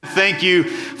Thank you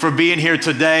for being here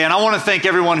today. And I want to thank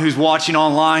everyone who's watching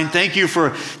online. Thank you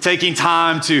for taking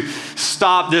time to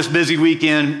stop this busy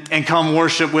weekend and come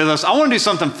worship with us. I want to do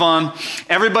something fun.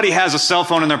 Everybody has a cell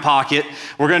phone in their pocket.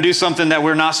 We're going to do something that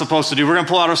we're not supposed to do. We're going to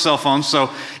pull out our cell phones.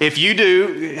 So if you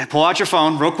do, pull out your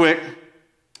phone real quick.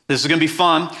 This is going to be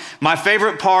fun. My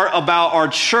favorite part about our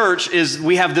church is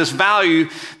we have this value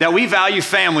that we value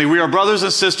family. We are brothers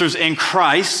and sisters in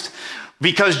Christ.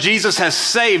 Because Jesus has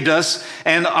saved us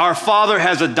and our Father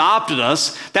has adopted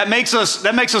us, that makes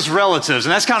us relatives.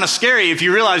 And that's kind of scary if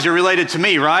you realize you're related to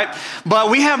me, right?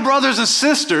 But we have brothers and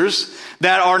sisters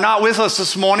that are not with us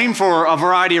this morning for a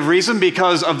variety of reasons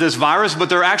because of this virus, but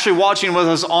they're actually watching with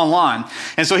us online.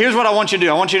 And so here's what I want you to do.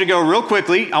 I want you to go real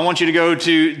quickly. I want you to go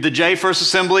to the J First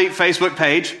Assembly Facebook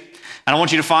page. And I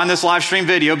want you to find this live stream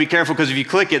video. Be careful because if you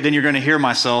click it, then you're going to hear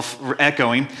myself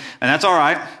echoing. And that's all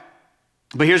right.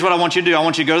 But here's what I want you to do. I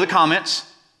want you to go to the comments,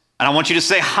 and I want you to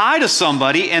say hi to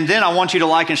somebody, and then I want you to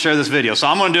like and share this video. So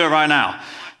I'm going to do it right now.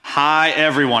 Hi,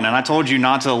 everyone. And I told you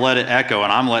not to let it echo,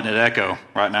 and I'm letting it echo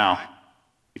right now,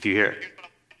 if you hear it.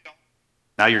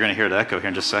 Now you're going to hear the echo here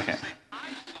in just a second.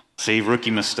 See, rookie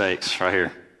mistakes right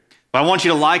here. But I want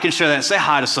you to like and share that and say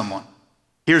hi to someone.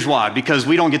 Here's why. Because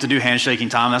we don't get to do handshaking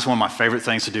time. That's one of my favorite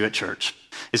things to do at church,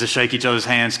 is to shake each other's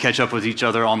hands, catch up with each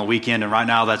other on the weekend. And right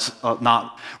now that's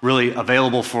not really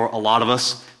available for a lot of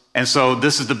us. And so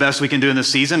this is the best we can do in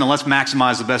this season, and let's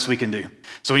maximize the best we can do.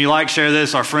 So when you like, share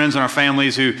this, our friends and our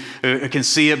families who can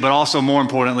see it, but also more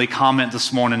importantly, comment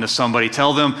this morning to somebody.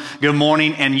 Tell them good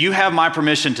morning, and you have my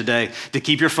permission today to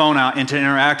keep your phone out and to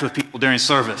interact with people during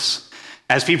service.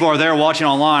 As people are there watching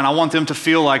online, I want them to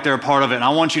feel like they're a part of it. And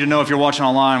I want you to know if you're watching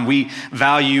online, we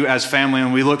value you as family,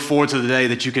 and we look forward to the day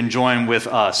that you can join with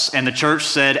us. And the church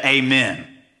said amen.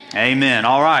 Amen.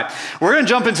 All right. We're going to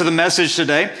jump into the message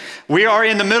today. We are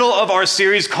in the middle of our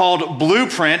series called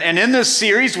Blueprint. And in this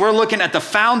series, we're looking at the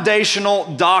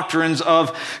foundational doctrines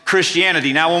of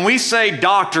Christianity. Now, when we say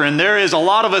doctrine, there is a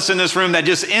lot of us in this room that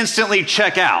just instantly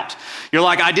check out. You're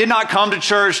like, I did not come to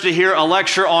church to hear a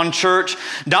lecture on church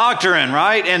doctrine,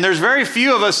 right? And there's very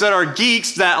few of us that are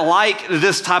geeks that like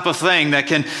this type of thing, that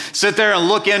can sit there and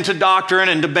look into doctrine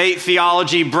and debate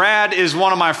theology. Brad is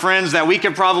one of my friends that we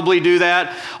could probably do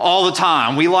that all the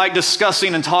time. We like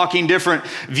discussing and talking different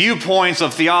viewpoints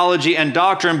of theology and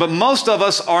doctrine, but most of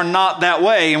us are not that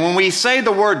way. And when we say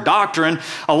the word doctrine,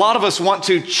 a lot of us want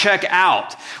to check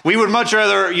out. We would much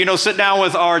rather, sit down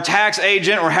with our tax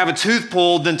agent or have a tooth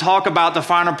pulled than talk about the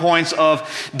finer points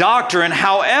of doctrine.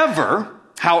 However,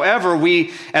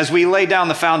 as we laid down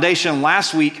the foundation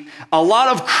last week, a lot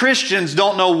of Christians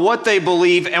don't know what they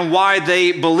believe and why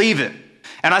they believe it.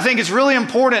 And I think it's really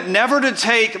important never to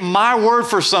take my word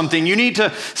for something. You need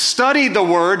to study the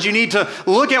word. You need to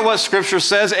look at what Scripture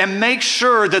says and make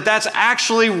sure that that's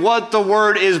actually what the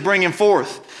word is bringing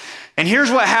forth. And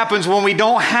here's what happens when we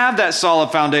don't have that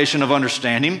solid foundation of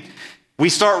understanding. We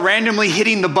start randomly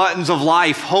hitting the buttons of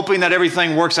life, hoping that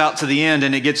everything works out to the end,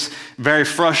 and it gets very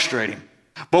frustrating.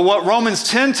 But what Romans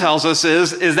 10 tells us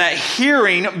is that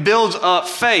hearing builds up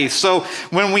faith. So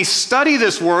when we study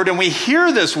this word and we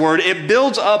hear this word, it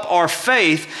builds up our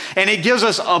faith, and it gives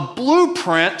us a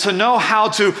blueprint to know how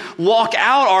to walk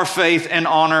out our faith and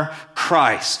honor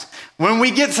Christ. When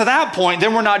we get to that point,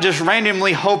 then we're not just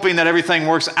randomly hoping that everything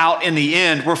works out in the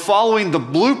end. We're following the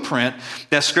blueprint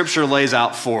that Scripture lays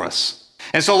out for us.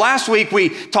 And so last week we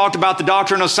talked about the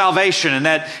doctrine of salvation and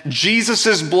that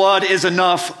Jesus' blood is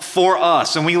enough for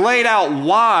us. And we laid out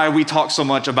why we talk so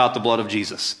much about the blood of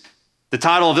Jesus. The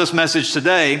title of this message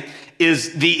today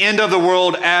is The End of the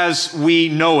World as We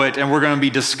Know It, and we're going to be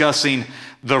discussing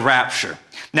the rapture.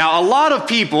 Now, a lot of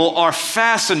people are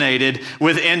fascinated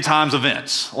with end times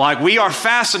events. Like, we are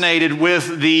fascinated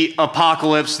with the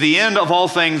apocalypse, the end of all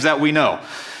things that we know.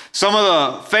 Some of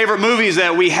the favorite movies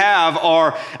that we have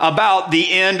are about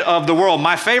the end of the world.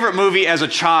 My favorite movie as a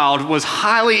child was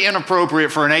highly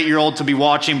inappropriate for an 8-year-old to be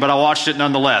watching, but I watched it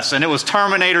nonetheless, and it was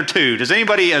Terminator 2. Does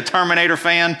anybody a Terminator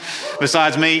fan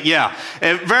besides me? Yeah.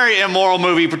 A very immoral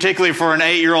movie, particularly for an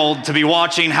 8-year-old to be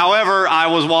watching. However, I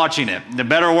was watching it. The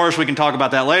better or worse, we can talk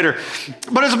about that later.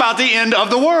 But it's about the end of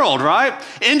the world, right?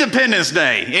 Independence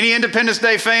Day. Any Independence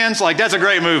Day fans? Like, that's a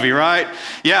great movie, right?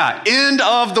 Yeah. End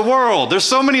of the world. There's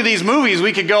so many of these movies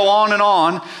we could go on and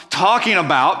on talking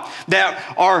about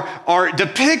that are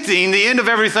depicting the end of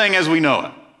everything as we know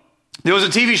it. There was a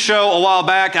TV show a while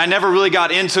back. I never really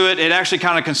got into it. It actually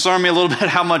kind of concerned me a little bit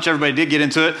how much everybody did get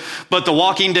into it. But The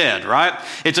Walking Dead, right?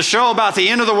 It's a show about the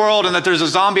end of the world and that there's a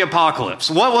zombie apocalypse.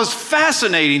 What was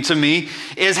fascinating to me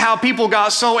is how people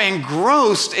got so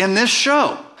engrossed in this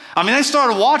show. I mean, they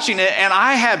started watching it, and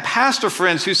I had pastor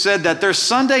friends who said that their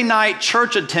Sunday night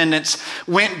church attendance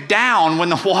went down when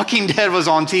The Walking Dead was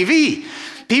on TV.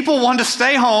 People wanted to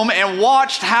stay home and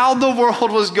watched how the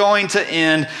world was going to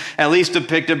end, at least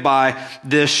depicted by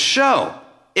this show.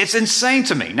 It's insane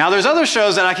to me. Now, there's other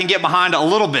shows that I can get behind a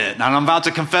little bit, and I'm about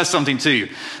to confess something to you.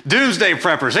 Doomsday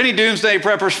Preppers. Any Doomsday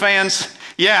Preppers fans?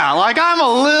 Yeah, like I'm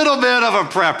a little bit of a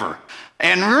prepper.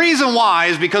 And the reason why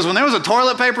is because when there was a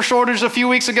toilet paper shortage a few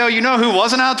weeks ago, you know who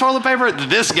wasn't out of toilet paper?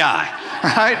 This guy,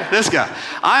 right? This guy.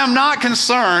 I am not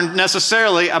concerned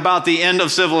necessarily about the end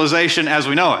of civilization as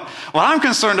we know it. What I'm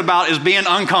concerned about is being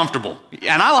uncomfortable.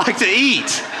 And I like to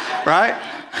eat, right?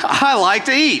 I like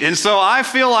to eat. And so I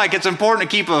feel like it's important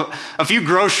to keep a few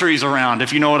groceries around,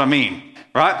 if you know what I mean.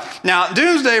 Right? Now,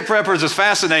 Doomsday Preppers is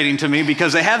fascinating to me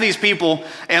because they have these people,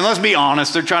 and let's be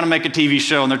honest, they're trying to make a TV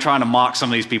show and they're trying to mock some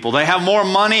of these people. They have more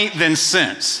money than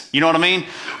sense. You know what I mean?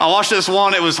 I watched this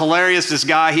one. It was hilarious. This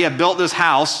guy, he had built this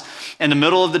house in the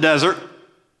middle of the desert,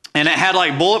 and it had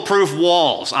like bulletproof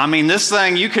walls. I mean, this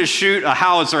thing, you could shoot a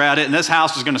howitzer at it, and this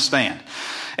house is going to stand.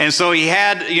 And so he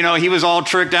had, he was all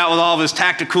tricked out with all of his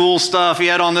tactical stuff. He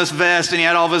had on this vest, and he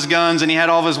had all of his guns, and he had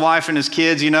all of his wife and his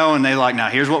kids, and they like, now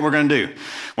here's what we're going to do.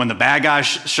 When the bad guys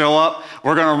show up,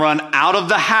 we're going to run out of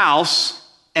the house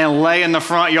and lay in the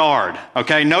front yard.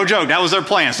 Okay, no joke. That was their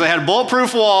plan. So they had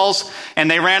bulletproof walls, and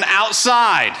they ran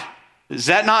outside. Is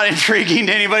that not intriguing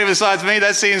to anybody besides me?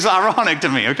 That seems ironic to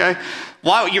me, okay?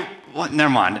 Never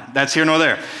mind. That's here nor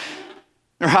there.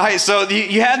 Right, so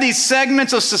you have these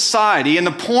segments of society, and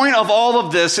the point of all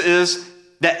of this is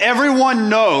that everyone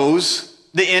knows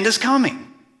the end is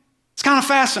coming. It's kind of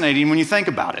fascinating when you think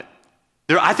about it.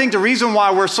 I think the reason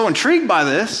why we're so intrigued by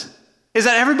this is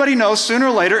that everybody knows sooner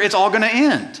or later it's all going to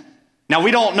end. Now, we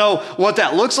don't know what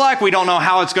that looks like. We don't know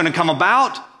how it's going to come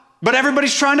about, but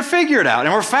everybody's trying to figure it out,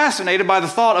 and we're fascinated by the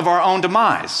thought of our own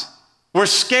demise. We're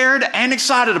scared and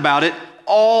excited about it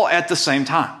all at the same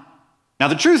time. Now,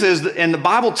 the truth is, and the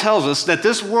Bible tells us that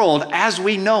this world, as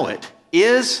we know it,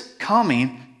 is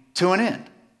coming to an end.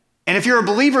 And if you're a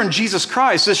believer in Jesus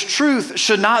Christ, this truth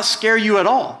should not scare you at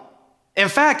all. In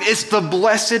fact, it's the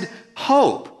blessed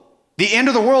hope. The end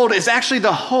of the world is actually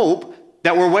the hope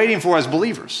that we're waiting for as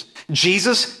believers.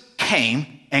 Jesus came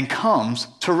and comes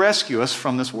to rescue us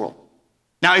from this world.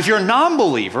 Now, if you're a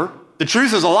non-believer, the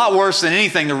truth is a lot worse than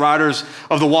anything the writers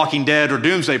of The Walking Dead or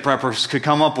Doomsday Preppers could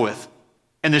come up with.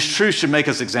 And this truth should make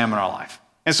us examine our life.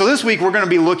 And so this week, we're going to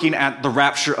be looking at the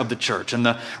rapture of the church. And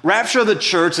the rapture of the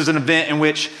church is an event in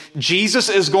which Jesus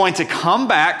is going to come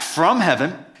back from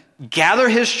heaven, gather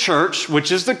his church,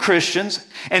 which is the Christians,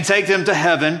 and take them to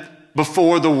heaven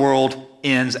before the world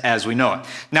ends as we know it.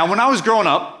 Now, when I was growing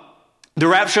up, the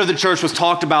rapture of the church was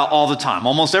talked about all the time.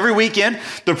 Almost every weekend,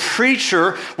 the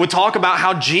preacher would talk about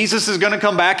how Jesus is going to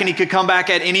come back, and he could come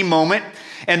back at any moment.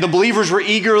 And the believers were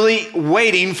eagerly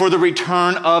waiting for the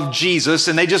return of Jesus,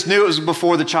 and they just knew it was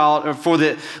before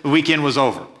the weekend was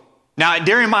over. Now,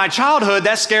 during my childhood,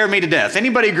 that scared me to death.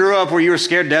 Anybody grew up where you were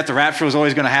scared to death the rapture was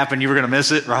always going to happen, you were going to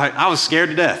miss it, right? I was scared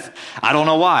to death. I don't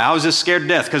know why. I was just scared to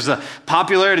death because the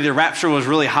popularity of the rapture was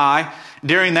really high.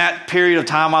 During that period of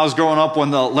time I was growing up when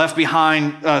the Left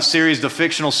Behind series, the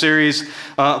fictional series,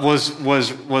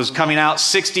 was coming out,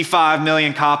 65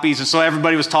 million copies. And so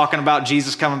everybody was talking about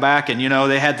Jesus coming back, and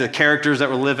they had the characters that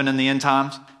were living in the end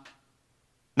times.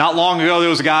 Not long ago, there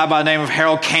was a guy by the name of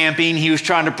Harold Camping. He was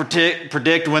trying to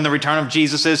predict when the return of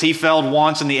Jesus is. He failed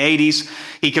once in the 80s.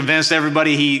 He convinced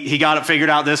everybody he got it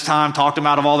figured out this time, talked them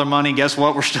out of all their money. Guess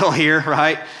what? We're still here,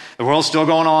 right? The world's still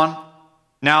going on.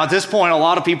 Now, at this point, a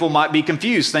lot of people might be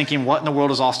confused, thinking, what in the world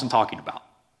is Austin talking about?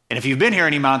 And if you've been here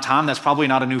any amount of time, that's probably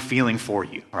not a new feeling for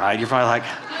you, right? You're probably like,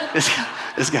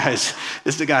 this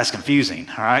guy's confusing,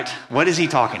 all right? What is he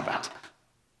talking about?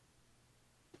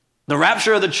 The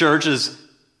rapture of the church is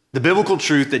the biblical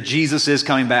truth that Jesus is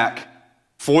coming back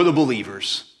for the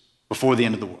believers before the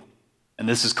end of the world. And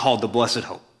this is called the blessed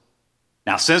hope.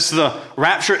 Now, since the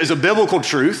rapture is a biblical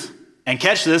truth, and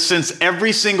catch this, since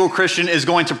every single Christian is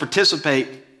going to participate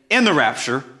in the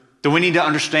rapture, then we need to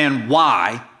understand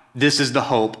why this is the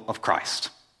hope of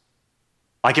Christ.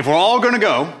 Like if we're all going to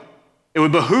go, it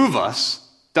would behoove us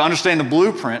to understand the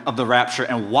blueprint of the rapture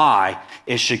and why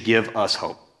it should give us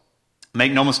hope.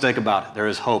 Make no mistake about it, there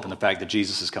is hope in the fact that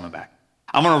Jesus is coming back.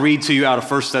 I'm going to read to you out of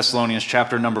 1 Thessalonians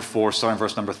chapter number 4, starting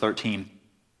verse number 13. If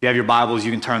you have your Bibles,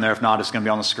 you can turn there. If not, it's going to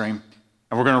be on the screen.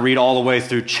 And we're going to read all the way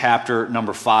through chapter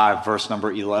number 5, verse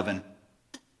number 11.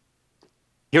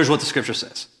 Here's what the scripture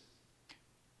says.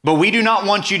 But we do not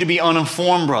want you to be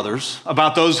uninformed, brothers,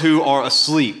 about those who are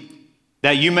asleep,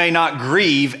 that you may not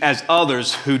grieve as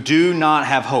others who do not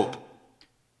have hope.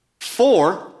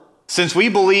 For Since we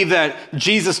believe that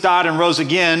Jesus died and rose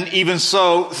again, even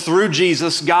so, through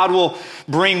Jesus, God will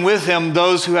bring with him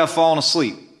those who have fallen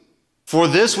asleep. For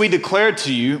this we declare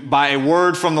to you by a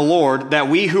word from the Lord, that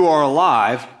we who are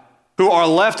alive, who are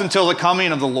left until the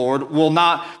coming of the Lord, will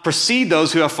not precede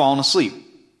those who have fallen asleep.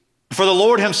 For the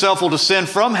Lord himself will descend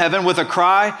from heaven with a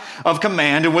cry of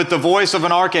command and with the voice of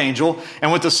an archangel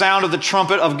and with the sound of the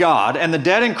trumpet of God, and the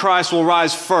dead in Christ will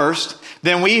rise first.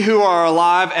 Then we who are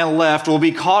alive and left will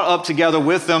be caught up together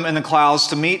with them in the clouds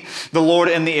to meet the Lord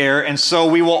in the air, and so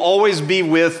we will always be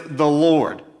with the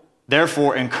Lord.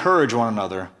 Therefore, encourage one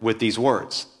another with these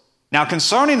words. Now,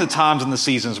 concerning the times and the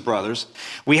seasons, brothers,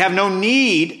 we have no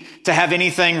need to have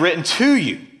anything written to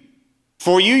you.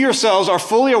 For you yourselves are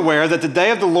fully aware that the day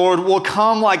of the Lord will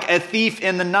come like a thief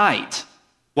in the night.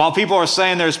 While people are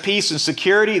saying there's peace and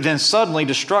security, then suddenly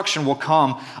destruction will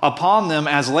come upon them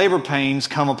as labor pains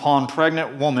come upon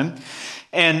pregnant women,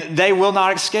 and they will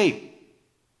not escape.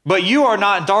 But you are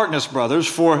not in darkness, brothers,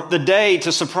 for the day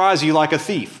to surprise you like a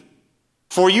thief.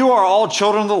 For you are all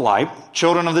children of the light,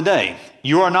 children of the day.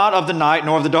 You are not of the night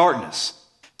nor of the darkness.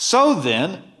 So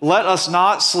then, let us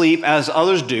not sleep as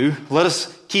others do. Let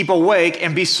us keep awake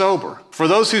and be sober. For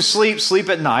those who sleep, sleep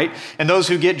at night, and those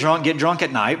who get drunk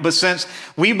at night. But since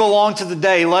we belong to the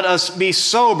day, let us be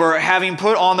sober, having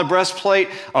put on the breastplate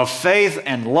of faith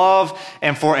and love,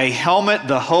 and for a helmet,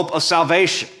 the hope of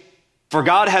salvation. For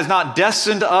God has not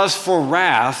destined us for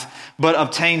wrath, but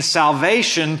obtained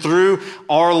salvation through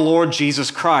our Lord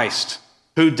Jesus Christ,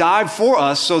 who died for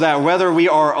us so that whether we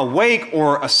are awake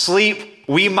or asleep,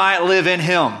 we might live in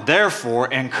him. Therefore,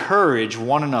 encourage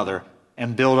one another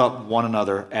and build up one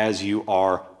another as you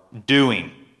are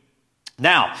doing.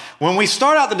 Now, when we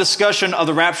start out the discussion of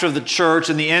the rapture of the church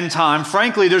and the end time,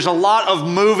 frankly, there's a lot of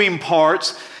moving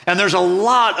parts and there's a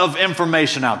lot of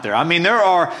information out there. I mean, there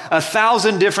are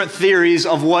 1,000 different theories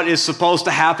of what is supposed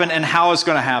to happen and how it's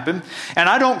going to happen. And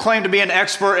I don't claim to be an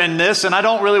expert in this, and I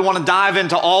don't really want to dive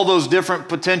into all those different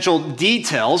potential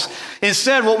details.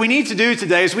 Instead, what we need to do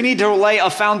today is we need to lay a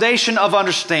foundation of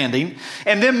understanding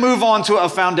and then move on to a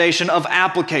foundation of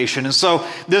application. And so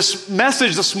this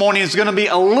message this morning is going to be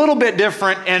a little bit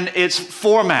different in its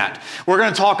format. We're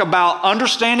going to talk about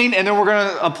understanding, and then we're going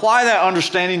to apply that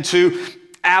understanding to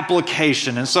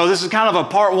application. And so this is kind of a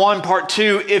part one, part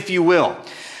two, if you will.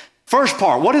 First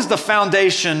part, what is the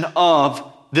foundation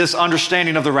of this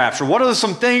understanding of the rapture? What are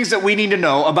some things that we need to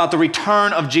know about the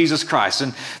return of Jesus Christ?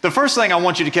 And the first thing I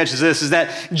want you to catch is this, is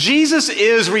that Jesus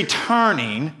is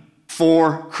returning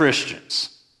for Christians.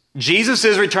 Jesus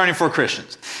is returning for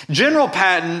Christians. General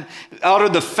Patton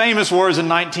uttered the famous words in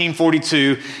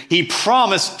 1942. He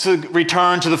promised to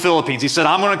return to the Philippines. He said,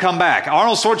 I'm going to come back.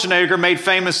 Arnold Schwarzenegger made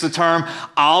famous the term,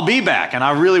 I'll be back. And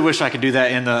I really wish I could do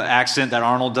that in the accent that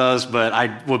Arnold does, but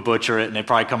I would butcher it and it'd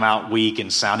probably come out weak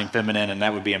and sounding feminine, and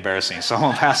that would be embarrassing. So I'm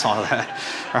going to pass on to that,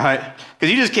 right?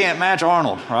 Because you just can't match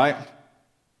Arnold, right?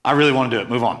 I really want to do it.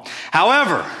 Move on.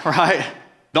 However, right,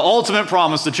 the ultimate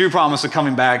promise, the true promise of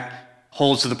coming back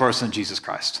holds to the person of Jesus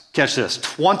Christ. Catch this.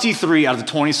 23 out of the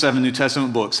 27 New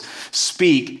Testament books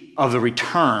speak of the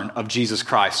return of Jesus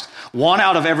Christ. 1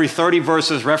 out of every 30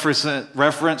 verses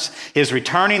reference his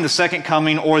returning, the second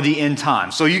coming, or the end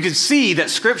time. So you can see that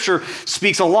Scripture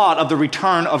speaks a lot of the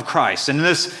return of Christ. And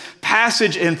this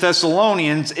passage in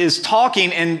Thessalonians is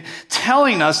talking and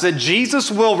telling us that Jesus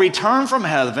will return from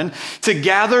heaven to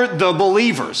gather the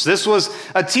believers. This was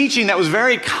a teaching that was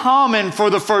very common for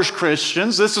the first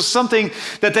Christians. This was something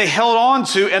that they held on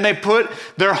to, and they put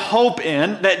their hope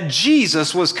in, that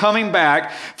Jesus was coming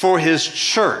back for his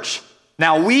church.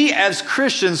 Now, we as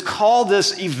Christians call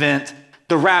this event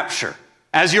the rapture.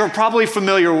 As you're probably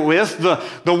familiar with,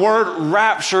 the word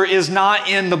rapture is not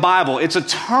in the Bible. It's a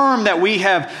term that we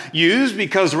have used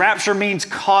because rapture means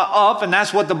caught up, and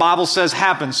that's what the Bible says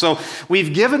happens. So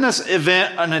we've given this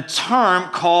event a term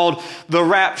called the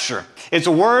rapture. It's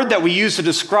a word that we use to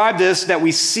describe this, that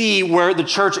we see where the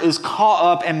church is caught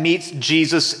up and meets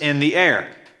Jesus in the air.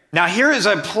 Now, here is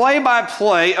a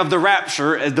play-by-play of the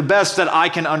rapture, the best that I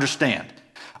can understand.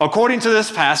 According to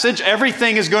this passage,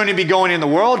 everything is going to be going in the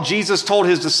world. Jesus told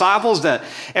his disciples that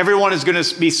everyone is going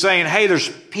to be saying, hey, there's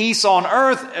peace on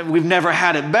earth. We've never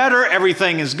had it better.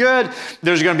 Everything is good.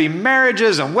 There's going to be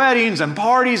marriages and weddings and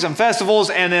parties and festivals.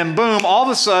 And then boom, all of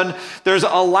a sudden, there's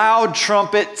a loud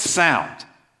trumpet sound.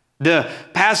 The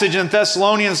passage in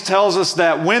Thessalonians tells us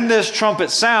that when this trumpet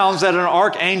sounds, that an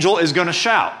archangel is going to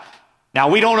shout. Now,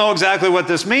 we don't know exactly what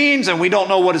this means, and we don't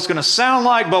know what it's going to sound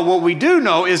like, but what we do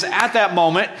know is at that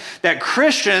moment that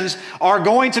Christians are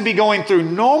going to be going through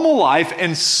normal life,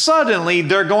 and suddenly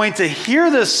they're going to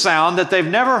hear this sound that they've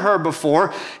never heard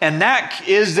before, and that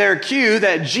is their cue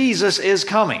that Jesus is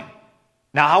coming.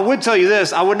 Now, I would tell you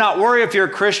this, I would not worry if you're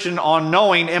a Christian on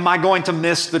knowing, am I going to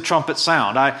miss the trumpet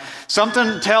sound?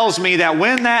 Something tells me that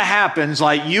when that happens,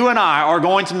 like you and I are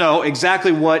going to know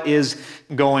exactly what is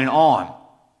going on.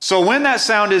 So when that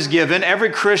sound is given, every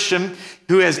Christian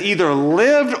who has either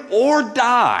lived or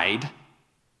died,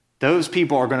 those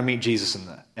people are going to meet Jesus in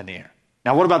the air.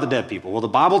 Now, what about the dead people? Well, the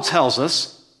Bible tells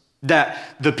us that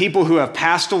the people who have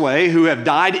passed away, who have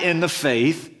died in the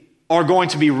faith, are going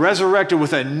to be resurrected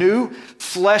with a new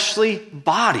fleshly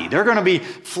body. They're going to be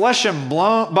flesh and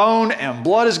bone, and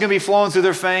blood is going to be flowing through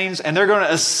their veins, and they're going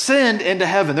to ascend into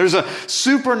heaven. There's a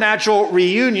supernatural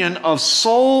reunion of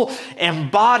soul and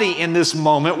body in this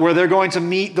moment where they're going to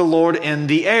meet the Lord in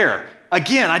the air.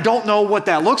 Again, I don't know what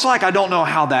that looks like. I don't know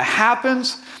how that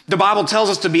happens. The Bible tells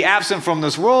us to be absent from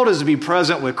this world is to be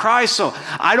present with Christ. So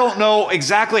I don't know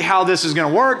exactly how this is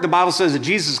going to work. The Bible says that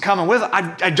Jesus is coming with it.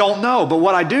 I don't know. But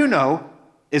what I do know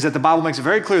is that the Bible makes it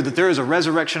very clear that there is a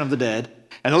resurrection of the dead.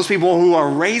 And those people who are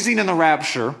raising in the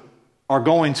rapture are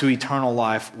going to eternal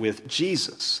life with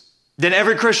Jesus. Then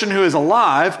every Christian who is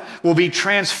alive will be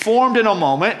transformed in a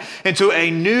moment into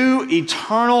a new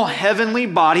eternal heavenly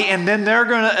body, and then they're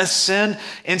going to ascend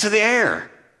into the air.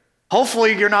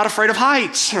 Hopefully you're not afraid of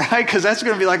heights, right? Because that's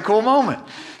going to be like a cool moment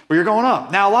where you're going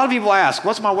up. Now, a lot of people ask,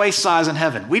 what's my waist size in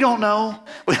heaven? We don't know.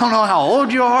 We don't know how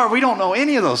old you are. We don't know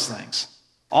any of those things.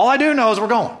 All I do know is we're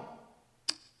going.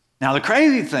 Now, the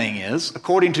crazy thing is,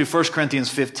 according to 1 Corinthians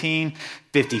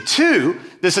 15:52,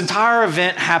 this entire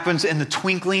event happens in the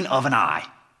twinkling of an eye.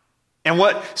 And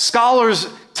what scholars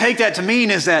take that to mean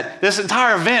is that this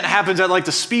entire event happens at like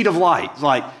the speed of light.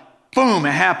 Like, boom,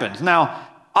 it happens. Now,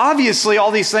 obviously, all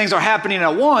these things are happening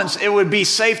at once. It would be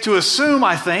safe to assume,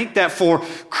 I think, that for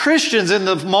Christians in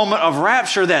the moment of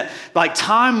rapture, that like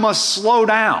time must slow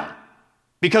down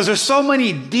because there's so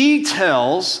many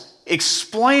details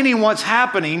explaining what's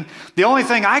happening. The only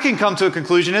thing I can come to a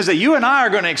conclusion is that you and I are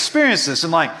going to experience this,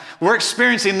 and like we're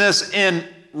experiencing this in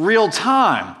real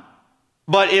time.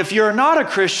 But if you're not a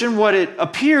Christian, what it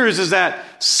appears is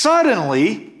that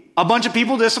suddenly a bunch of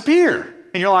people disappear,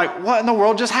 and you're like, what in the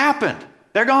world just happened?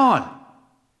 They're gone.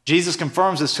 Jesus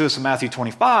confirms this to us in Matthew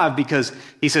 25 because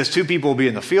he says 2 people will be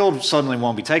in the field, suddenly one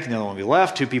will be taken, the other one will be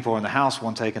left. 2 people are in the house,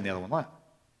 one taken, the other one left.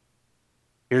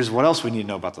 Here's what else we need to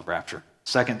know about the rapture.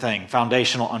 Second thing,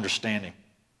 foundational understanding,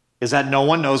 is that no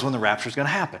one knows when the rapture is going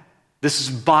to happen. This is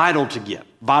vital to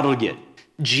get.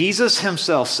 Jesus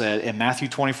himself said in Matthew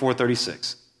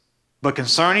 24:36, but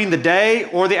concerning the day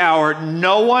or the hour,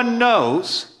 no one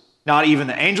knows, not even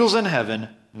the angels in heaven,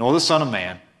 nor the Son of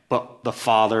Man, but the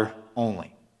Father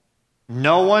only.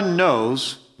 No one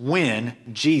knows when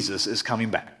Jesus is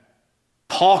coming back.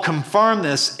 Paul confirmed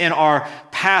this in our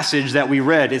passage that we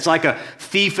read. It's like a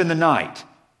thief in the night.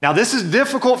 Now, this is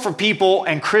difficult for people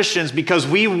and Christians because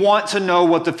we want to know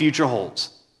what the future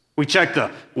holds. We check the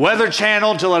Weather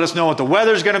Channel to let us know what the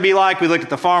weather's going to be like. We look at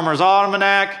the Farmer's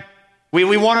Almanac. We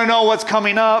want to know what's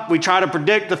coming up. We try to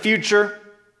predict the future.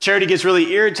 Charity gets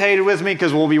really irritated with me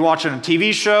because we'll be watching a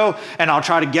TV show and I'll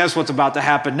try to guess what's about to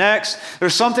happen next.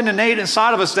 There's something innate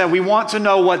inside of us that we want to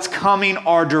know what's coming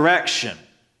our direction.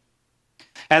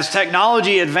 As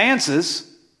technology advances,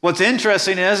 what's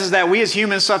interesting is that we as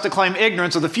humans have to claim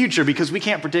ignorance of the future because we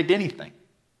can't predict anything.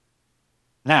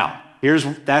 Now,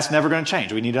 that's never going to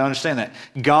change. We need to understand that.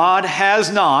 God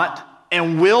has not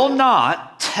and will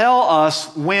not tell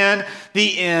us when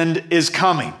the end is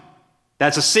coming.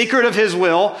 That's a secret of his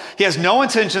will. He has no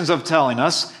intentions of telling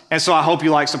us, and so I hope you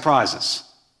like surprises.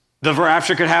 The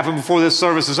rapture could happen before this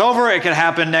service is over. It could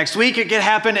happen next week. It could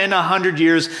happen in 100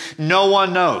 years. No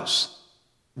one knows.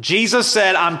 Jesus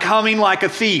said, I'm coming like a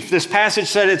thief. This passage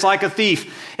said it's like a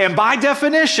thief. And by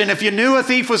definition, if you knew a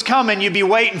thief was coming, you'd be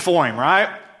waiting for him, right?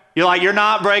 You're like, you're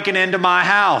not breaking into my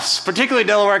house, particularly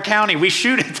Delaware County. We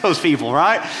shoot at those people,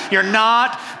 right? You're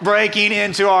not breaking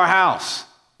into our house.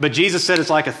 But Jesus said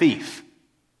it's like a thief.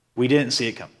 We didn't see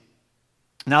it coming.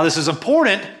 Now, this is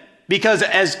important because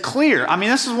this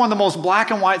is one of the most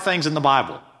black and white things in the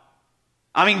Bible.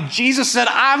 Jesus said,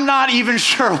 I'm not even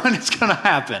sure when it's going to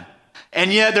happen.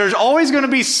 And yet there's always going to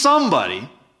be somebody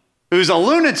who's a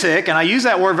lunatic, and I use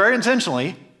that word very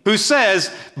intentionally, who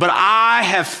says, but I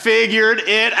have figured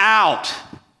it out.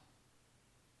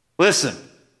 Listen,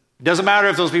 it doesn't matter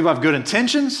if those people have good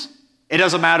intentions. It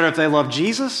doesn't matter if they love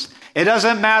Jesus. It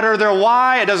doesn't matter their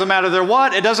why. It doesn't matter their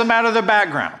what. It doesn't matter their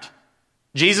background.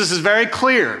 Jesus is very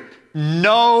clear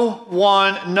No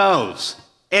one knows.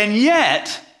 And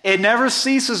yet, it never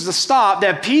ceases to stop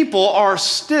that people are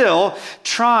still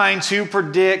trying to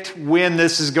predict when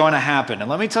this is going to happen. And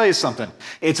let me tell you something.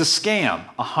 It's a scam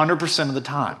 100% of the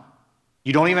time.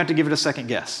 You don't even have to give it a second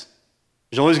guess.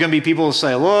 There's always going to be people who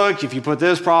say, look, if you put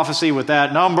this prophecy with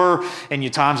that number and you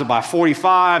times it by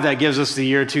 45, that gives us the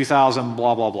year 2000,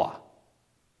 blah, blah, blah.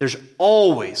 There's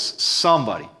always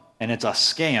somebody, and it's a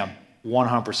scam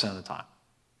 100% of the time.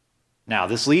 Now,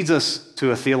 this leads us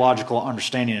to a theological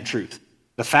understanding and truth.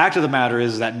 The fact of the matter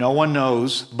is that no one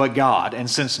knows but God, and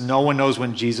since no one knows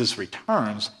when Jesus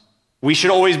returns, we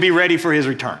should always be ready for his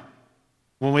return.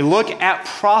 When we look at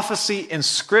prophecy in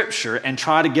Scripture and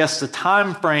try to guess the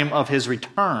time frame of his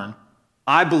return,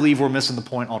 I believe we're missing the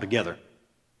point altogether.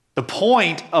 The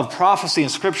point of prophecy in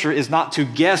Scripture is not to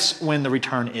guess when the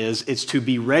return is, it's to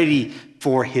be ready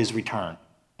for his return.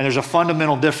 And there's a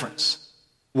fundamental difference.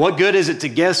 What good is it to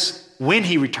guess when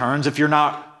he returns if you're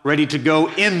not ready to go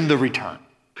in the return?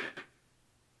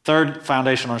 Third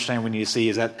foundational understanding we need to see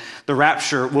is that the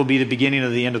rapture will be the beginning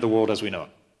of the end of the world as we know it.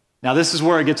 Now, this is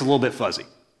where it gets a little bit fuzzy.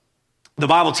 The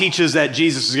Bible teaches that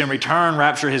Jesus is going to return,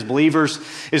 rapture his believers.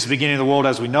 It's the beginning of the world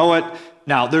as we know it.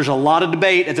 Now, there's a lot of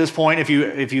debate at this point, if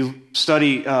you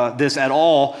study this at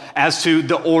all, as to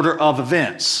the order of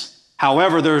events.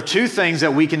 However, there are two things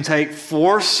that we can take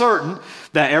for certain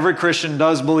that every Christian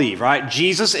does believe, right?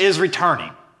 Jesus is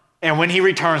returning, and when he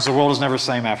returns, the world is never the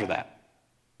same after that.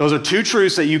 Those are two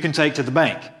truths that you can take to the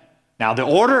bank. Now, the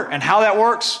order and how that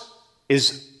works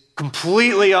is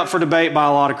completely up for debate by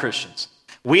a lot of Christians.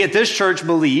 We at this church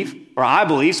believe, or I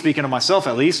believe, speaking of myself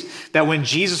at least, that when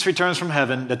Jesus returns from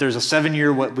heaven, that there's a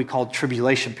 7-year, what we call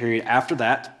tribulation period after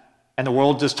that, and the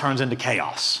world just turns into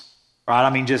chaos, right?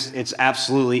 I mean, it's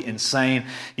absolutely insane.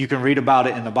 You can read about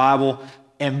it in the Bible,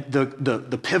 and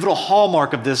the pivotal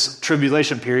hallmark of this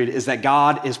tribulation period is that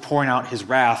God is pouring out his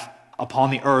wrath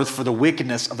upon the earth for the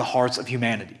wickedness of the hearts of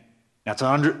humanity. Now,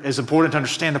 it's important to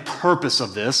understand the purpose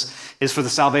of this is for the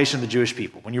salvation of the Jewish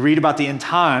people. When you read about the end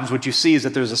times, what you see is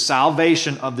that there's a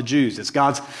salvation of the Jews. It's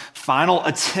God's final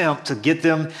attempt to get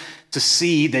them to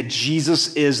see that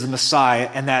Jesus is the Messiah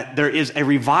and that there is a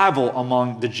revival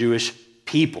among the Jewish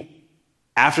people.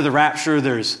 After the rapture,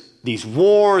 there's these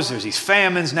wars, there's these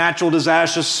famines, natural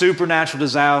disasters, supernatural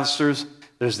disasters.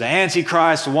 There's the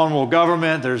Antichrist, the one world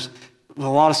government. There's a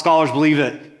lot of scholars believe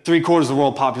that 3/4 of the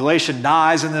world population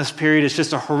dies in this period. It's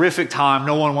just a horrific time.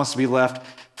 No one wants to be left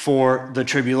for the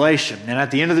tribulation. And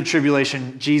at the end of the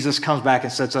tribulation, Jesus comes back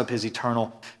and sets up his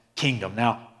eternal kingdom.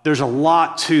 Now, there's a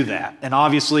lot to that. And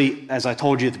obviously, as I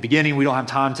told you at the beginning, we don't have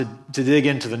time to dig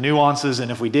into the nuances.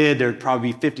 And if we did, there'd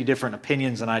probably be 50 different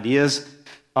opinions and ideas.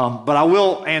 But I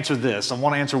will answer this. I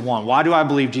want to answer one. Why do I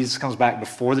believe Jesus comes back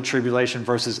before the tribulation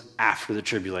versus after the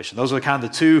tribulation? Those are kind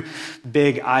of the two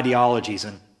big ideologies.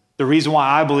 And the reason why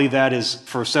I believe that is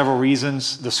for several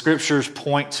reasons. The scriptures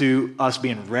point to us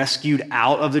being rescued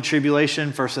out of the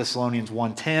tribulation. 1 Thessalonians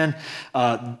 1:10.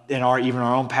 In even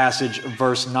our own passage,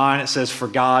 verse 9, it says, "For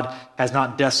God has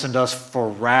not destined us for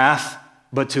wrath,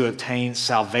 but to obtain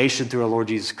salvation through our Lord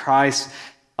Jesus Christ."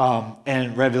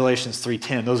 And Revelations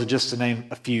 3:10. Those are just to name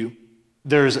a few.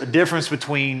 There's a difference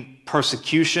between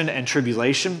persecution and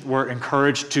tribulation. We're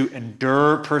encouraged to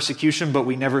endure persecution, but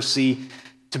we never see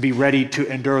to be ready to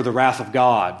endure the wrath of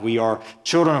God. We are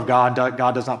children of God.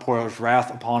 God does not pour out his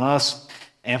wrath upon us.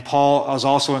 And Paul was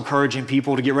also encouraging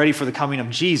people to get ready for the coming of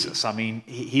Jesus. I mean,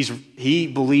 he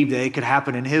believed that it could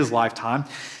happen in his lifetime,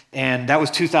 and that was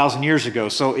 2,000 years ago.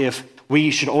 So if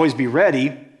we should always be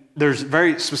ready, there's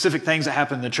very specific things that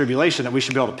happen in the tribulation that we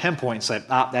should be able to pinpoint and say,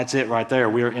 that's it right there.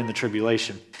 We are in the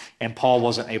tribulation. And Paul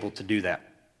wasn't able to do that.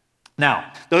 Now,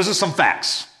 those are some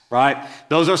facts, right?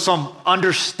 Those are some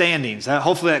understandings.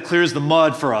 Hopefully that clears the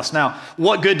mud for us. Now,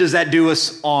 what good does that do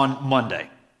us on Monday?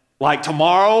 Like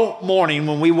tomorrow morning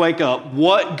when we wake up,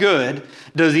 what good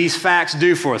do these facts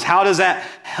do for us? How does that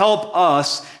help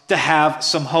us to have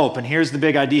some hope? And here's the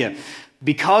big idea.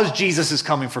 Because Jesus is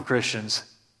coming for Christians,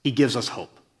 he gives us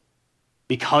hope.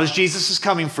 Because Jesus is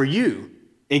coming for you,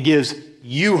 it gives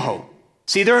you hope.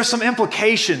 See, there are some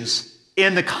implications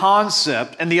in the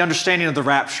concept and the understanding of the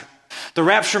rapture. The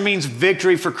rapture means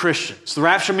victory for Christians. The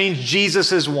rapture means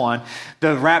Jesus is won.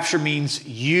 The rapture means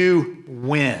you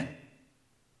win.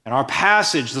 In our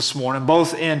passage this morning,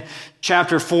 both in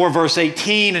chapter 4, verse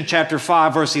 18 and chapter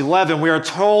 5, verse 11, we are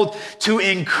told to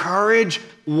encourage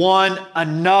one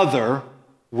another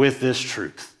with this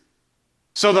truth.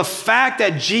 So the fact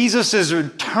that Jesus is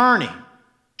returning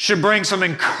should bring some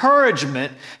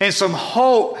encouragement and some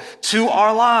hope to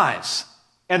our lives.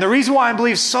 And the reason why I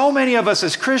believe so many of us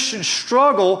as Christians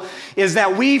struggle is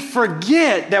that we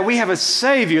forget that we have a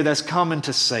Savior that's coming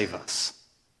to save us.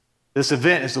 This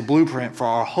event is the blueprint for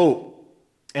our hope,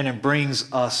 and it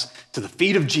brings us to the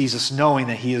feet of Jesus knowing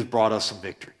that he has brought us some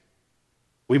victory.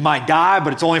 We might die,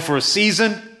 but it's only for a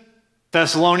season.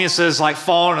 Thessalonians says like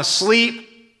falling asleep,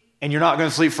 and you're not going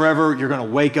to sleep forever. You're going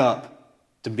to wake up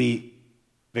to be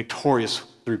victorious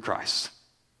through Christ.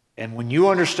 And when you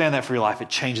understand that for your life, it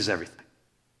changes everything.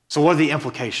 So what are the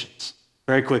implications?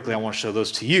 Very quickly, I want to show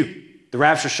those to you. The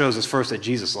rapture shows us first that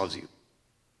Jesus loves you.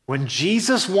 When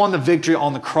Jesus won the victory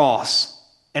on the cross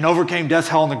and overcame death,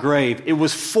 hell, and the grave, it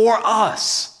was for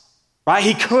us, right?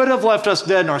 He could have left us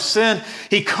dead in our sin.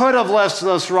 He could have left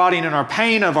us rotting in our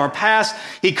pain of our past.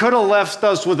 He could have left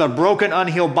us with a broken,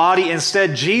 unhealed body.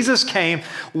 Instead, Jesus came,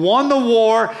 won the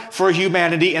war for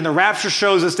humanity, and the rapture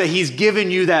shows us that he's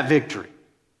given you that victory.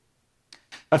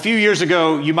 A few years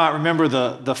ago, you might remember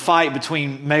the fight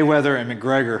between Mayweather and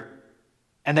McGregor,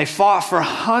 and they fought for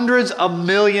hundreds of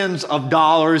millions of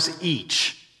dollars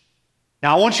each.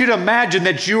 Now, I want you to imagine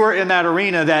that you were in that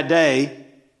arena that day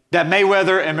that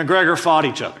Mayweather and McGregor fought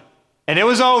each other. And it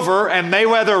was over, and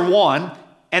Mayweather won,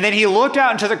 and then he looked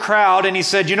out into the crowd and he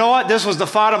said, you know what? This was the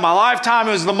fight of my lifetime.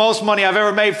 It was the most money I've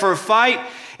ever made for a fight,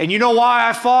 and you know why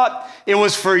I fought? It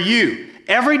was for you.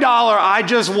 Every dollar I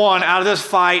just won out of this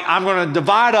fight, I'm going to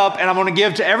divide up and I'm going to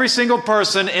give to every single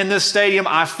person in this stadium.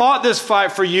 I fought this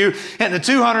fight for you, and the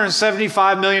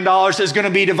 $275 million is going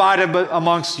to be divided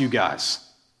amongst you guys.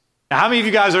 Now, how many of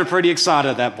you guys are pretty excited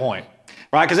at that point?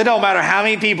 Right? Because it don't matter how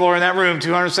many people are in that room,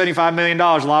 $275 million,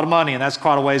 a lot of money, and that's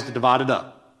quite a ways to divide it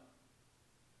up.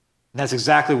 And that's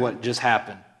exactly what just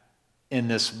happened in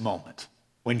this moment.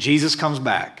 When Jesus comes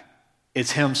back,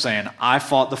 it's him saying, I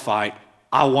fought the fight,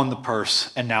 I won the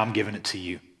purse, and now I'm giving it to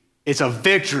you. It's a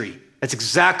victory. That's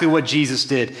exactly what Jesus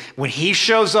did. When he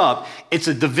shows up, it's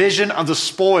a division of the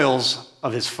spoils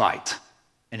of his fight.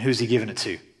 And who's he giving it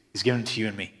to? He's giving it to you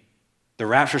and me. The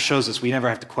rapture shows us we never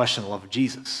have to question the love of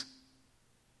Jesus.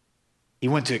 He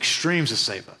went to extremes to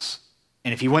save us.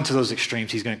 And if he went to those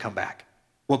extremes, he's going to come back.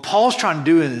 What Paul's trying to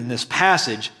do in this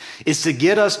passage is to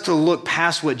get us to look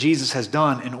past what Jesus has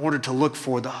done in order to look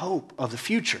for the hope of the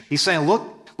future. He's saying,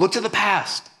 look to the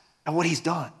past and what he's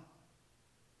done.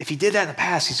 If he did that in the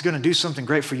past, he's going to do something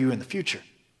great for you in the future.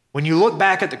 When you look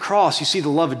back at the cross, you see the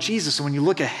love of Jesus. And when you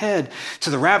look ahead to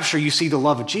the rapture, you see the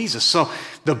love of Jesus. So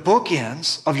the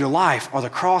bookends of your life are the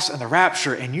cross and the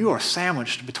rapture, and you are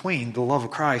sandwiched between the love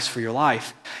of Christ for your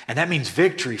life. And that means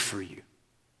victory for you.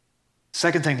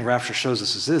 Second thing the rapture shows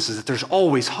us is that there's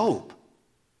always hope.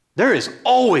 There is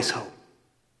always hope.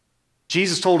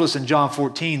 Jesus told us in John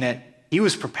 14 that he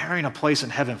was preparing a place in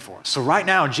heaven for us. So right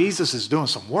now, Jesus is doing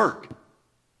some work.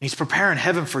 He's preparing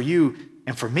heaven for you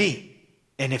and for me.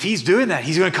 And if he's doing that,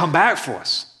 he's going to come back for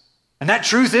us. And that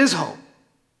truth is hope.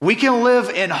 We can live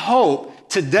in hope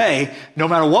today, no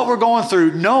matter what we're going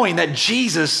through, knowing that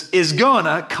Jesus is going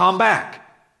to come back.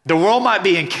 The world might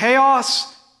be in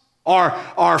chaos.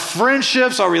 Our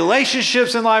friendships, our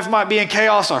relationships in life might be in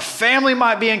chaos. Our family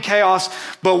might be in chaos.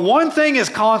 But one thing is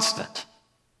constant,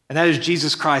 and that is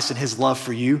Jesus Christ and his love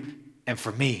for you and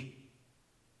for me.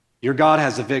 Your God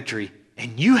has the victory,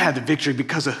 and you have the victory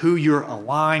because of who you're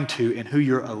aligned to and who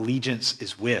your allegiance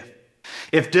is with.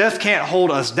 If death can't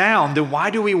hold us down, then why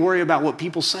do we worry about what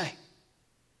people say?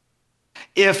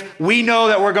 If we know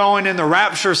that we're going in the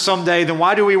rapture someday, then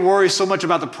why do we worry so much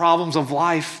about the problems of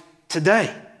life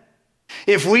today?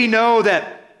 If we know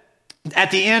that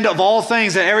at the end of all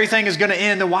things that everything is going to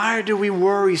end, then why do we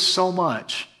worry so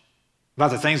much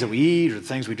about the things that we eat or the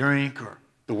things we drink or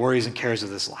the worries and cares of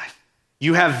this life?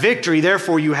 You have victory,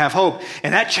 therefore you have hope,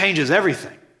 and that changes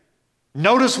everything.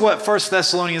 Notice what 1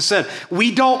 Thessalonians said.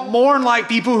 We don't mourn like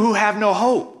people who have no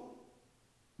hope.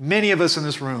 Many of us in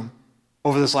this room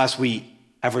over this last week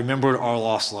have remembered our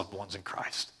lost loved ones in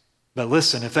Christ. But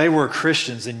listen, if they were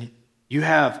Christians, then you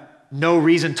have no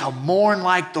reason to mourn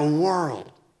like the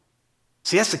world.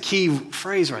 See, that's the key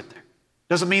phrase right there.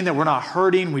 Doesn't mean that we're not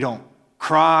hurting, we don't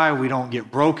cry, we don't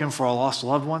get broken for our lost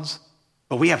loved ones,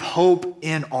 but we have hope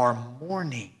in our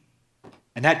mourning.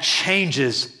 And that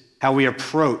changes how we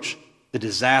approach the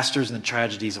disasters and the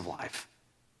tragedies of life.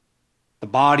 The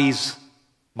bodies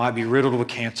might be riddled with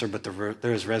cancer, but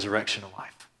there is resurrection in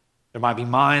life. There might be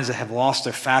minds that have lost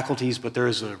their faculties, but there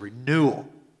is a renewal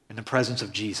in the presence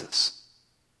of Jesus.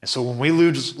 And so when we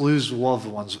lose loved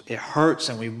ones, it hurts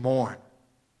and we mourn.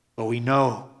 But we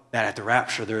know that at the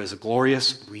rapture there is a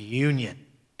glorious reunion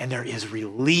and there is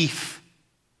relief.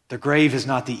 The grave is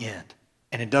not the end,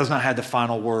 and it does not have the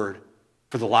final word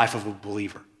for the life of a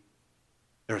believer.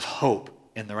 There's hope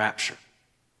in the rapture.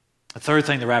 The third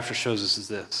thing the rapture shows us is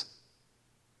this.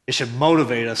 It should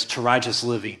motivate us to righteous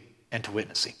living and to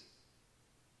witnessing.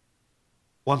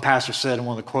 One pastor said in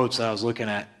one of the quotes that I was looking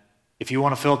at, if you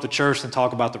want to fill up the church, then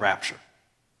talk about the rapture.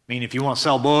 I mean, if you want to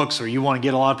sell books or you want to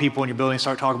get a lot of people in your building,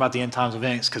 start talking about the end times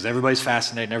events because everybody's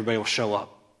fascinated and everybody will show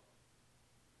up.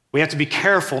 We have to be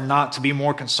careful not to be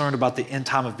more concerned about the end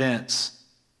time events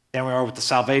than we are with the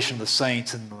salvation of the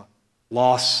saints and the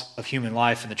loss of human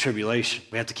life and the tribulation.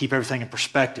 We have to keep everything in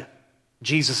perspective.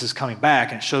 Jesus is coming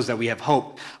back, and it shows that we have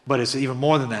hope. But it's even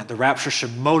more than that. The rapture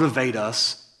should motivate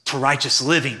us to righteous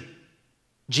living.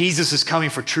 Jesus is coming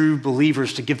for true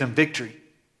believers to give them victory.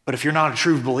 But if you're not a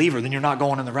true believer, then you're not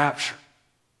going in the rapture.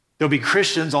 There'll be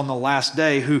Christians on the last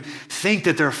day who think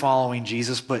that they're following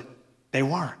Jesus, but they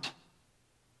weren't.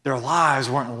 Their lives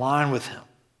weren't in line with him.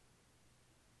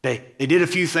 They did a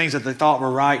few things that they thought were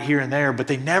right here and there, but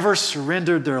they never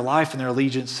surrendered their life and their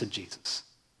allegiance to Jesus.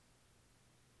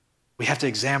 We have to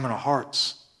examine our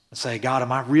hearts and say, God,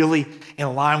 am I really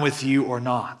in line with you or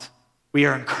not? We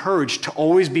are encouraged to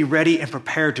always be ready and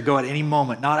prepared to go at any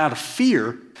moment, not out of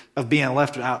fear of being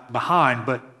left out behind,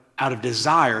 but out of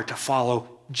desire to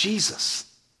follow Jesus.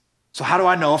 So how do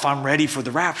I know if I'm ready for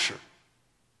the rapture?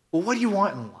 Well, what do you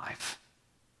want in life?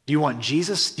 Do you want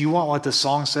Jesus? Do you want what the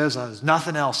song says? There's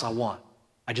nothing else I want.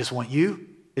 I just want you.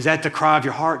 Is that the cry of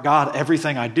your heart? God,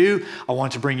 everything I do, I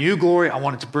want it to bring you glory. I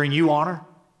want it to bring you honor.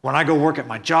 When I go work at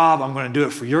my job, I'm going to do it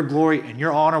for your glory and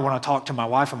your honor. When I talk to my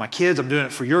wife and my kids, I'm doing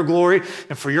it for your glory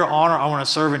and for your honor. I want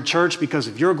to serve in church because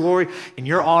of your glory and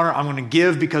your honor. I'm going to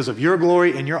give because of your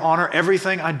glory and your honor.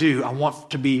 Everything I do, I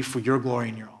want to be for your glory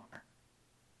and your honor.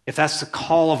 If that's the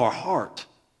call of our heart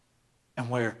and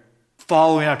we're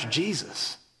following after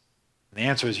Jesus, the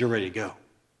answer is you're ready to go.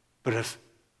 But if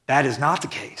that is not the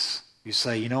case, you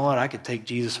say, you know what, I could take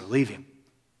Jesus or leave him.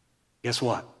 Guess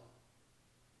what?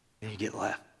 Then you get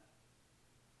left.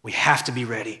 We have to be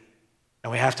ready,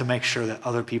 and we have to make sure that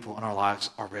other people in our lives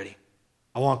are ready.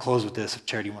 I want to close with this if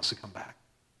Charity wants to come back.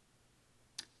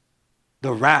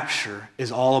 The rapture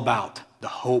is all about the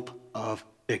hope of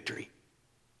victory.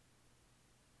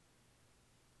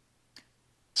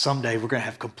 Someday we're going to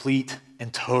have complete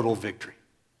and total victory.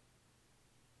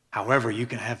 However, you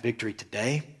can have victory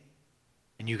today,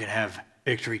 and you can have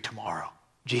victory tomorrow.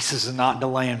 Jesus is not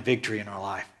delaying victory in our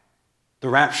life. The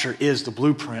rapture is the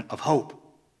blueprint of hope.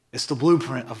 It's the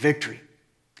blueprint of victory.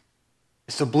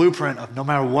 It's the blueprint of no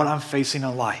matter what I'm facing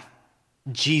in life,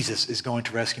 Jesus is going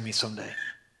to rescue me someday.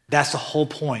 That's the whole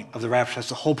point of the rapture. That's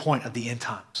the whole point of the end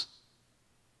times.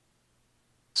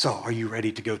 So, are you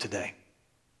ready to go today?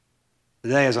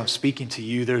 Today, as I'm speaking to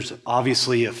you, there's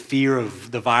obviously a fear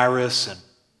of the virus and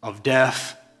of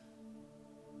death.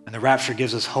 And the rapture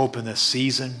gives us hope in this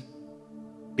season.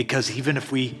 Because even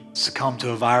if we succumb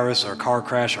to a virus or a car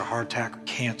crash or a heart attack or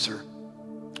cancer,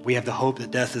 we have the hope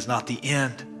that death is not the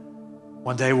end.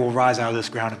 One day we'll rise out of this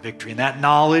ground in victory. And that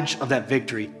knowledge of that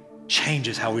victory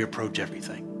changes how we approach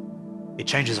everything. It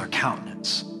changes our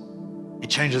countenance.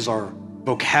 It changes our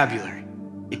vocabulary.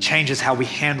 It changes how we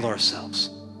handle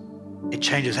ourselves. It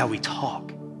changes how we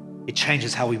talk. It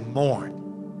changes how we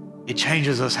mourn. It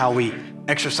changes us how we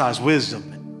exercise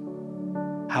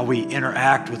wisdom, how we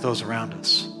interact with those around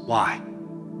us. Why?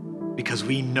 Because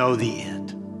we know the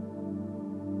end.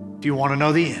 If you want to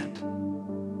know the end,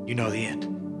 you know the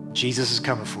end. Jesus is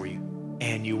coming for you,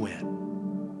 and you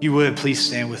win. If you would, please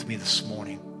stand with me this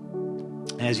morning.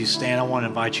 And as you stand, I want to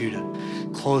invite you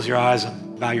to close your eyes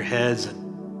and bow your heads.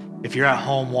 And if you're at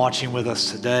home watching with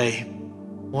us today, I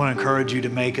want to encourage you to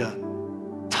make a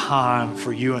time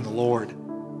for you and the Lord.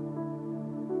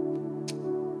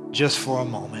 Just for a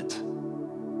moment.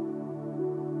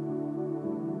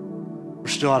 We're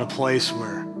still at a place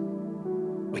where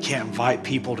we can't invite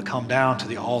people to come down to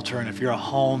the altar. And if you're at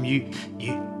home,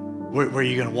 where are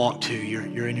you going to walk to?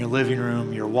 You're in your living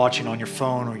room, you're watching on your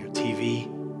phone or your TV.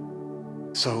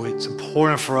 So it's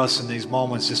important for us in these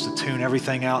moments just to tune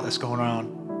everything out that's going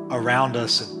on around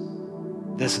us.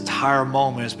 And this entire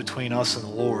moment is between us and the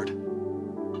Lord.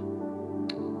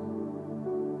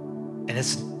 And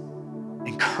it's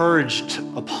encouraged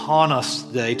upon us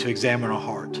today to examine our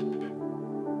heart.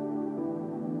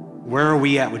 Where are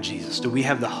we at with Jesus? Do we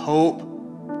have the hope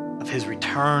of his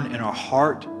return in our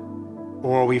heart,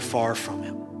 or are we far from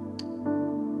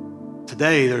him?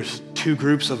 Today, there's two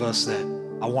groups of us that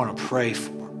I want to pray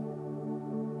for.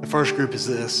 The first group is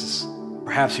this.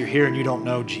 Perhaps you're here and you don't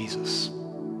know Jesus.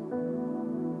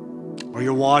 Or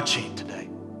you're watching today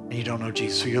and you don't know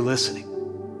Jesus, or you're listening.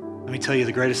 Let me tell you,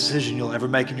 the greatest decision you'll ever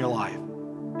make in your life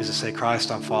is to say,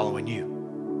 Christ, I'm following you.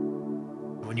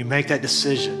 And when you make that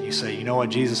decision, you say, you know what,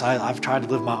 Jesus, I've tried to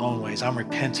live my own ways. I'm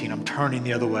repenting. I'm turning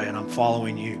the other way, and I'm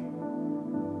following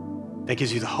you. That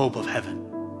gives you the hope of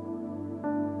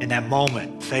heaven. In that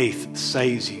moment, faith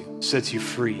saves you, sets you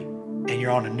free, and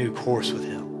you're on a new course with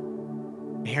him.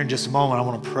 And here in just a moment, I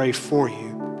want to pray for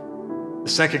you. The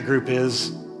second group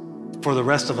is for the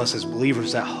rest of us as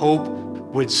believers, that hope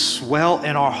would swell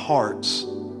in our hearts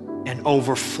and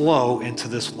overflow into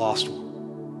this lost world.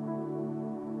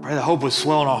 Pray that hope would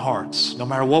swell in our hearts. No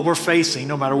matter what we're facing,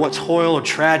 no matter what toil or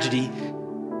tragedy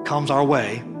comes our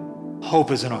way,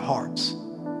 hope is in our hearts.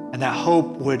 And that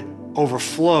hope would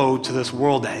overflow to this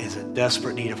world that is in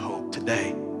desperate need of hope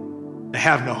today. They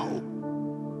have no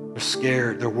hope. They're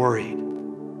scared, they're worried,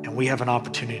 and we have an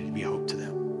opportunity to be hope to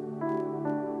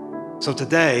them. So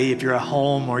today, if you're at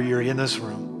home or you're in this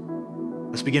room,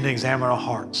 let's begin to examine our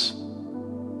hearts.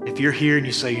 If you're here and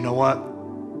you say, you know what,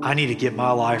 I need to get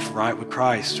my life right with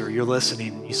Christ, or you're listening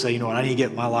and you say, you know what, I need to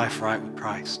get my life right with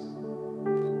Christ.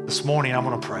 This morning, I'm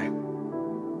going to pray.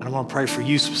 And I'm going to pray for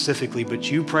you specifically, but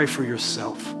you pray for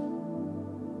yourself.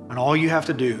 And all you have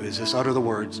to do is just utter the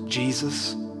words,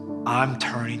 Jesus, I'm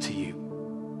turning to you.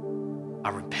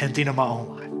 I'm repenting of my own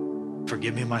life.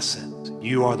 Forgive me my sins.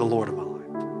 You are the Lord of my life.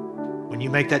 When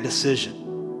you make that decision,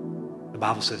 the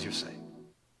Bible says you're saved.